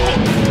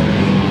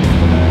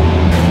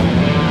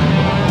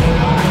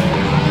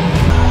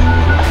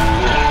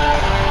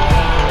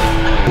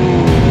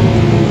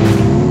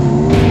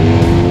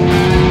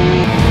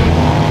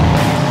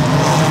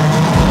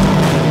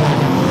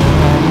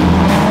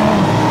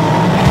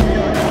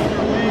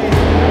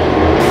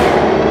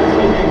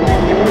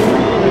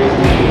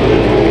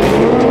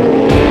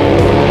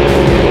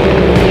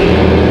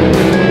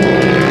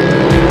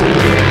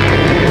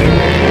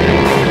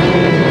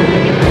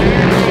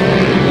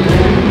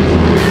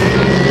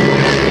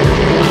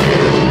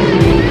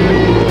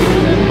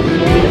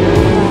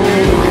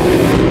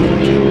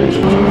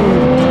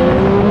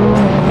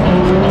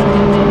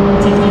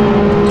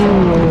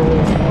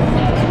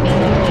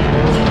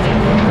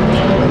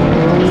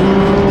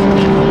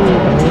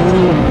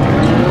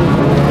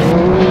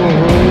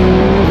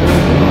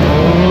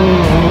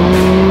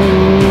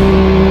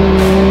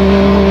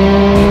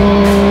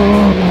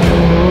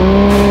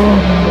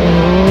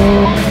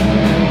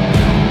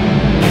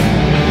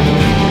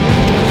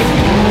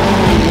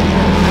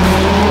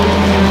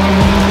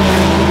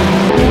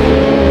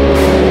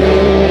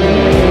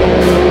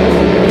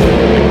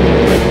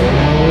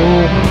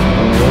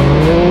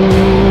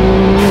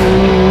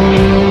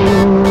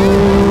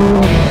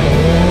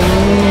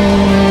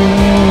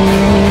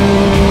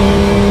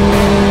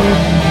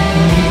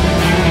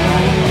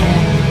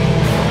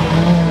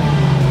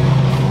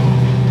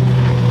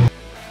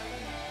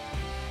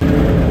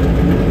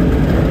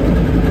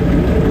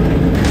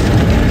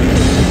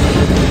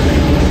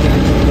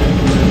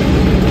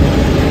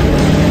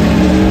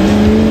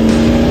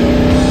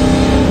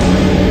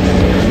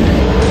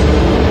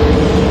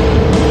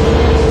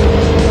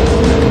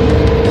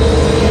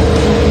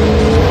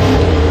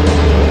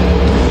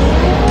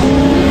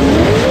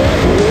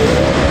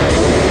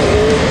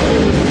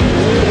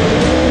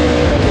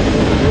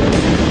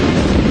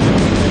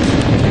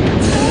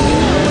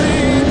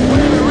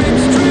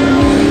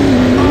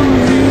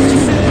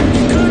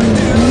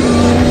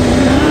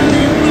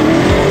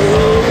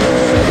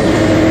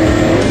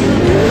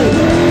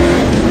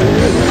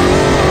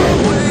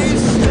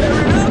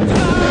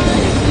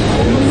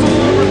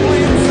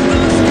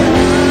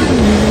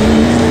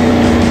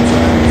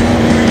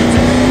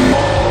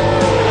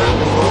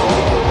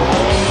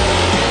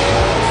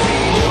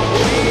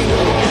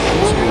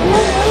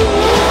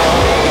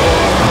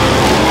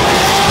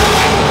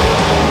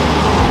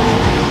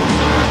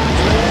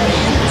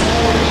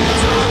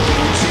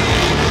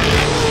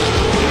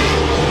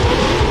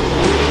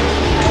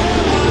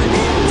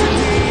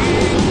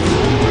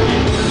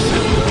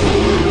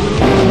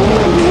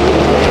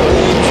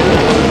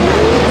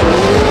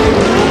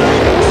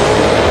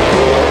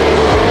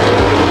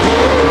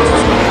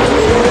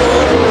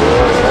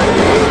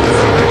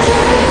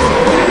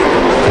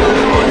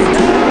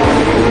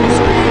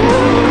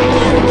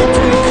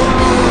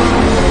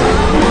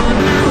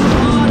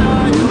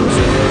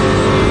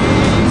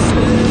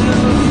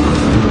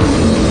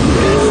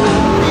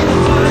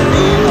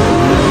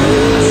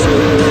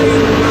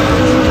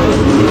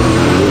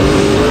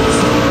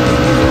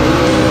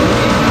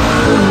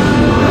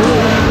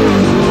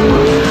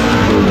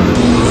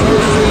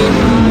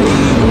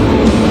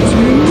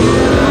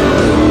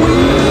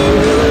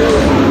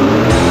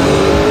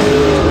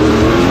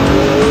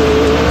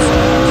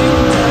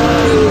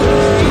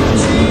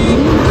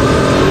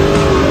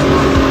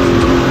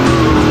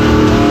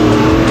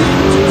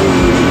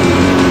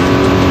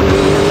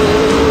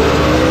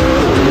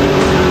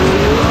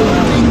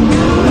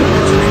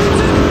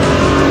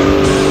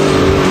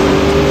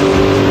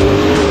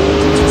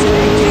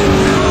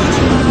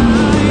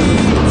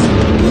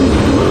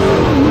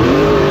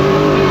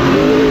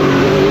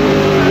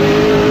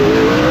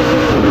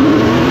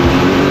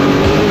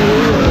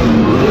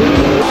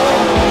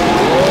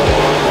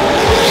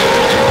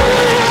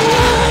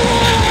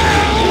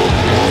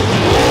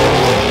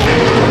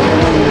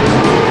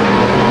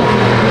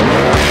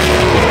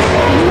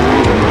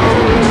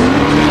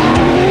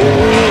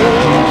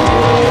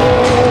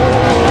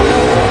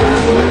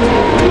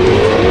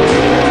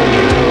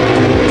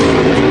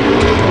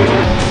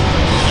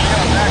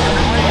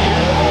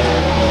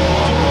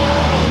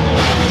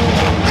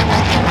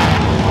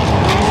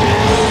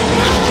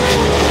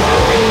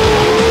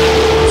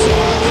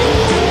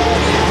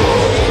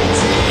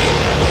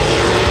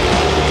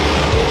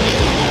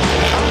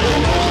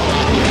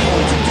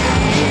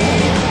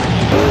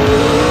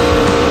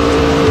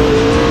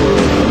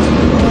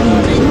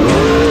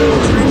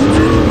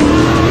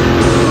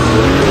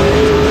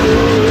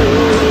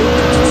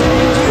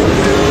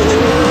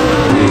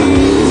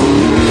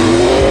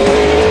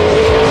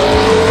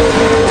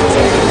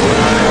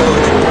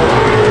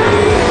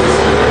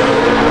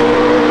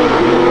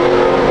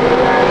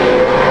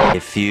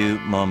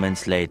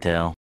months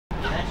later.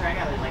 That track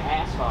out was like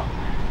asphalt.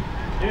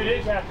 Dude,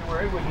 it got to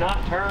where it would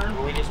not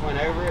turn. We just went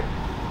over it,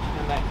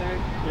 come back through.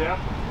 Yeah.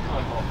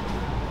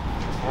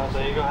 So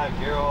you're gonna have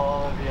Carol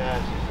all over your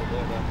asses.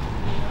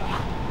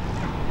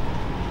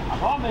 I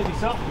thought maybe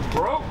something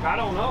broke. I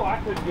don't know. I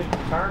couldn't get it to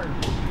turn.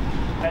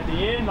 At the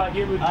end, like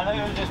it would. I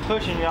think it was just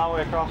pushing you all the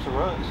way across the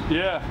ruts.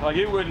 Yeah, like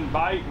it wouldn't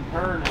bite and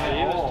turn at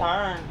It all. was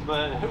turned,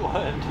 but it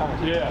wasn't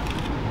turned. Yeah.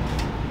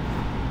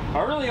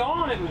 Early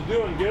on, it was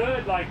doing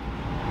good. Like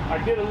I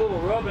did a little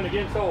rubbing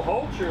against old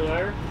Holcher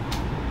there,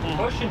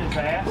 pushing his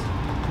ass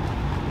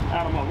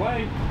out of my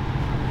way.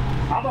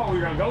 I thought we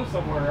were gonna go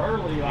somewhere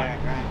early. Like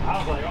I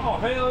was like, oh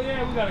hell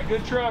yeah, we got a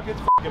good truck.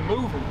 It's fucking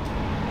moving.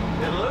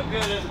 It looked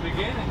good at the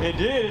beginning. It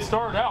did. It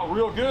started out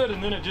real good,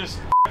 and then it just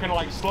fucking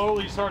like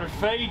slowly started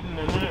fading,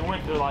 and then it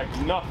went to like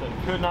nothing.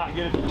 Could not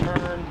get it to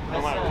turn,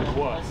 no matter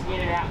what. Let's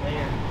get it out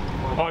there.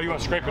 Oh, you want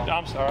to scrape it?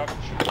 I'm sorry.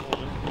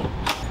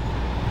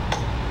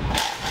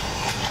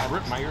 I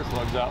ripped my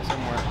earplugs out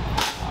somewhere.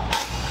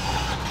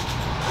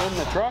 In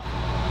the truck?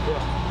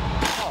 Yeah.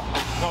 Oh,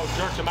 no,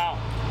 jerked them out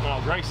when I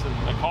was racing.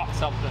 I caught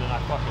something and I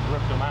fucking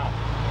ripped them out.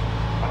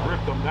 I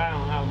ripped them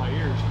down out of my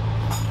ears.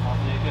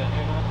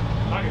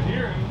 I could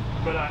hear him,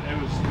 but it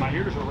was my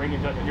ears were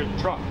ringing. I could hear the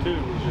truck too.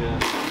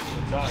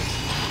 Inside.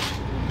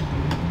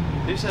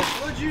 He said,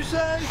 "What'd you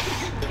say?"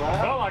 I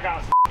felt like I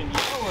was fucking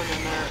yelling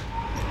in there.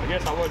 I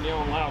guess I wasn't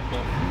yelling loud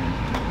enough.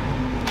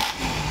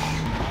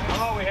 I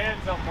thought we had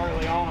something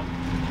early on.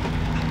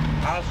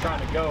 I was trying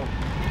to go.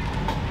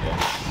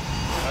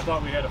 I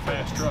thought we had a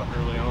fast truck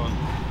early on.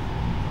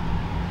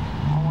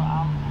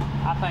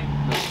 I think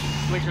the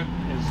slicker,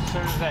 as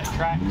soon as that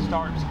track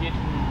starts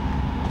getting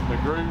the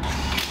groove,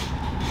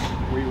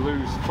 we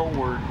lose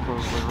forward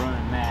because we're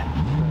running that.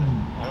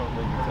 I don't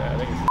think it's that. I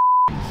think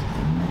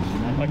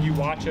it's like you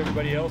watch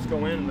everybody else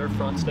go in and their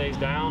front stays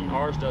down.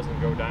 Ours doesn't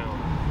go down.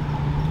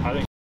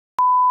 I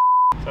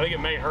think it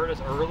may hurt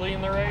us early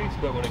in the race,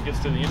 but when it gets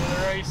to the end of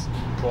the race,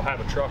 we'll have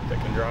a truck that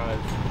can drive.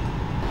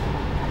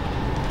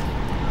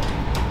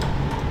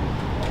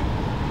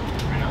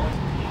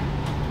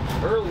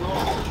 Early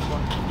on,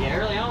 yeah,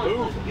 early on it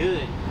was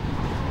good.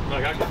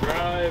 Like I could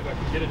drive, I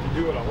could get it to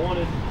do what I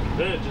wanted.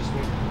 Then it just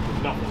went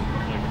to nothing.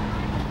 Like,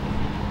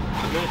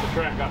 the minute the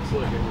track got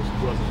slick, it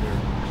wasn't there.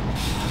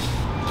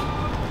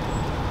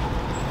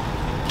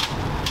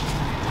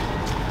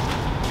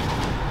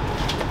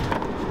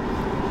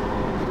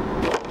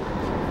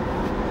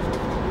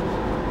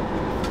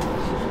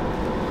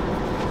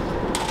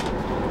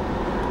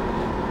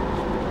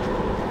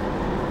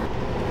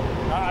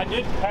 I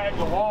did tag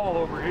the wall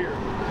over here.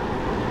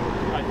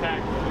 I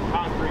tagged the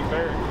concrete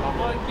bearing.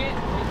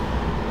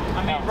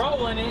 I mean,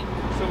 rolling it,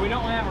 so we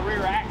don't have a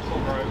rear axle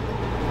broke.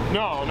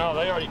 No,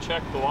 they already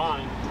checked the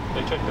line.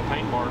 They checked the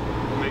paint mark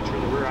to make sure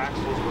the rear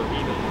axles were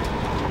even.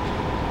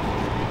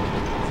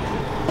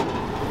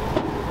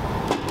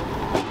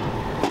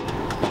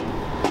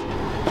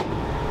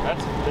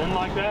 That's been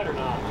like that or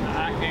not?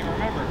 I can't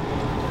remember.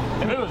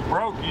 If it was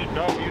broke, you'd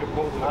have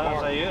pulled it apart. I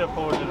was like, you'd have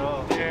pulled it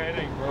off. Yeah, it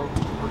ain't broke.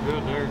 We're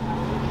good there.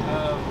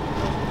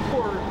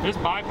 This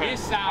bypass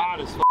is hot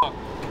as fuck.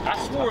 I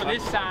swore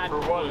this side for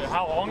what?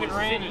 How long it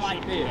ran? It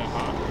like this.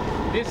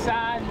 This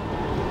side,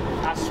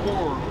 I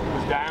swore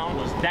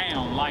was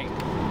down, like.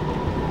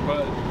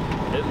 But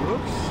it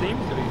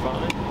seems to be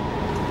fine.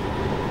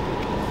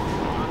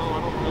 I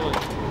don't really.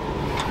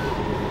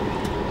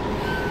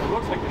 It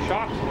looks like the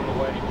shocks went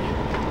away,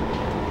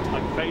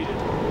 like faded.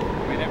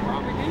 I mean, that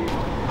probably did.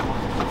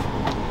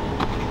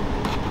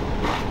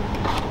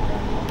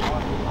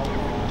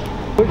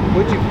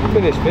 Would you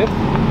finish fifth?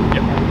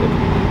 Yep.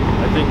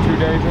 I think 2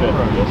 days in a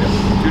row. Yep.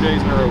 2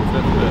 days in a row,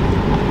 fifth.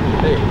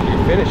 Hey,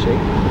 you're finishing.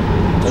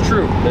 That's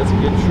true. That's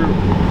good. True.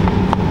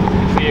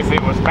 See, if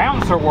it was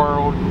Bouncer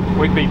World,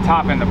 we'd be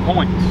topping the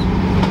points.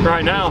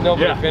 Right now,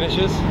 nobody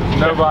finishes.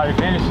 Nobody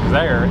finishes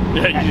there.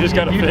 Yeah, you just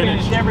got to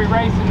finish. Finish every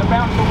race in the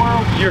Bouncer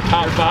World. You're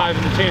top 5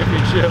 in the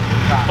championship.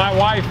 My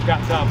wife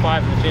got top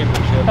 5 in the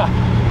championship.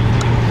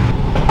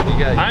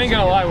 I ain't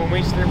gonna lie, when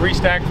we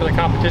restacked for the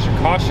competition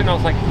caution, I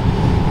was like,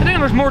 damn,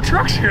 there's more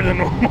trucks here than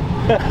normal.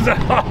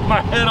 Off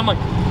my head, I'm like,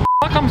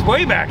 fuck, I'm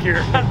way back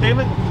here. God damn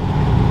it.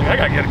 Like, I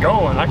gotta get it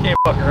going. I can't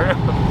fuck around.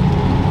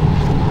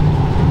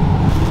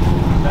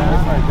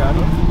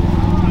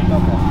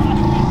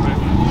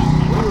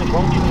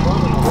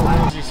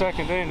 Your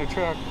second day in the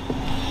truck.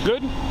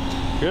 Good.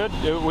 Good.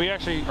 We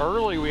actually,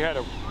 early we had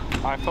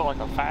I felt like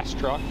a fast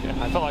truck.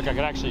 And I felt like I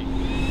could actually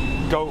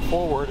go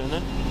forward in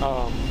it,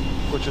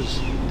 which is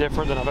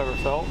different than I've ever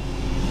felt.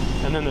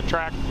 And then the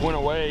track went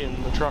away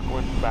and the truck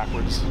went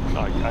backwards.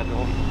 Like, I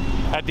don't.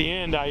 At the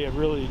end, I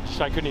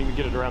couldn't even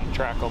get it around the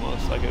track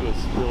almost. Like, it was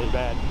really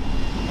bad.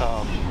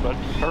 But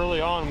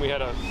early on, we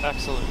had an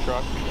excellent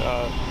truck.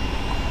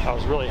 I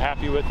was really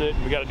happy with it.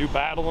 We got to do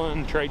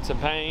battling, trade some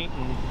paint,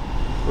 and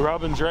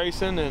rubbings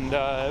racing, and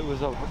it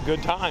was a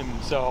good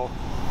time. So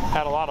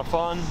had a lot of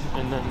fun,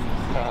 and then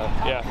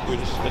yeah, we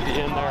just at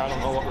the end there, I don't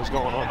know what was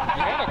going on.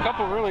 You had a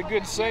couple really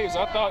good saves.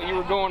 I thought you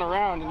were going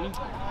around, and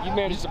you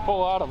managed to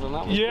pull out of them.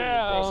 That was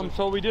yeah.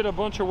 So we did a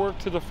bunch of work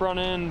to the front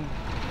end,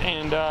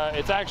 and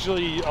it's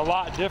actually a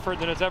lot different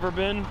than it's ever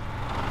been,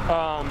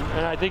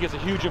 and I think it's a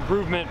huge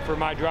improvement for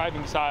my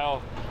driving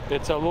style.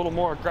 It's a little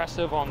more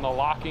aggressive on the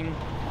locking,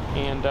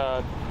 and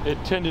it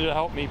tended to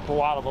help me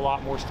pull out of a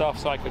lot more stuff,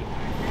 so I could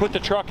put the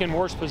truck in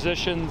worse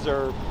positions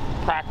or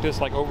practice,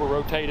 like over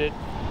rotate it,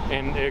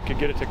 and it could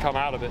get it to come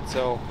out of it.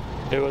 So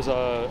it was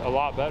a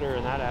lot better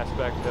in that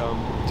aspect.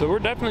 So we're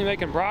definitely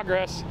making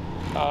progress.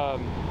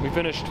 We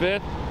finished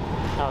 5th.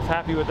 I was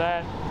happy with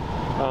that.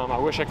 I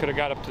wish I could have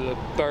got up to the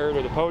 3rd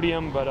or the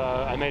podium, but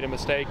I made a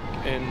mistake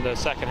in the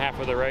second half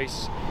of the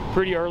race.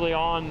 Pretty early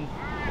on,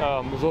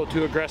 was a little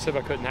too aggressive.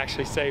 I couldn't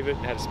actually save it.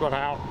 Had to spun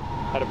out,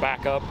 had to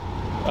back up.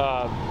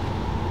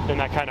 And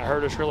that kind of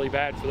hurt us really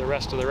bad for the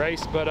rest of the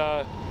race.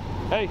 But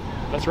hey,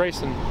 that's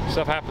racing.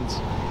 Stuff happens.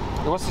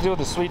 What's the deal with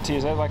the sweet tea?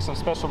 Is that like some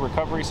special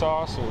recovery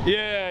sauce? Or?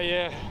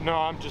 Yeah. No,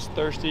 I'm just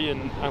thirsty,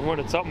 and I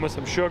wanted something with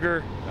some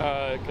sugar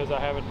because I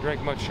haven't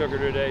drank much sugar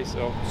today.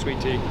 So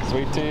sweet tea.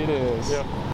 Sweet tea it is. Yep.